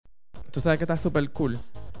Tú sabes que está súper cool.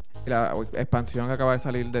 La expansión que acaba de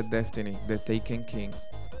salir de Destiny, de Taken King.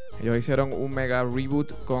 Ellos hicieron un mega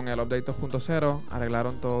reboot con el update 2.0.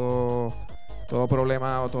 Arreglaron todo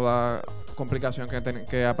problema o toda complicación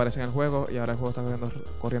que aparece en el juego. Y ahora el juego está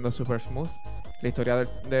corriendo super smooth. La historia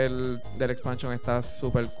del expansion está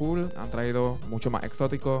súper cool. Han traído mucho más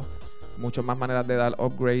exótico, muchas más maneras de dar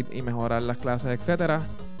upgrade y mejorar las clases, etcétera.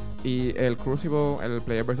 Y el Crucible, el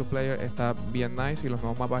player versus player, está bien nice y los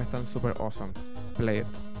nuevos mapas están super awesome. Play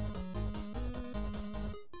it.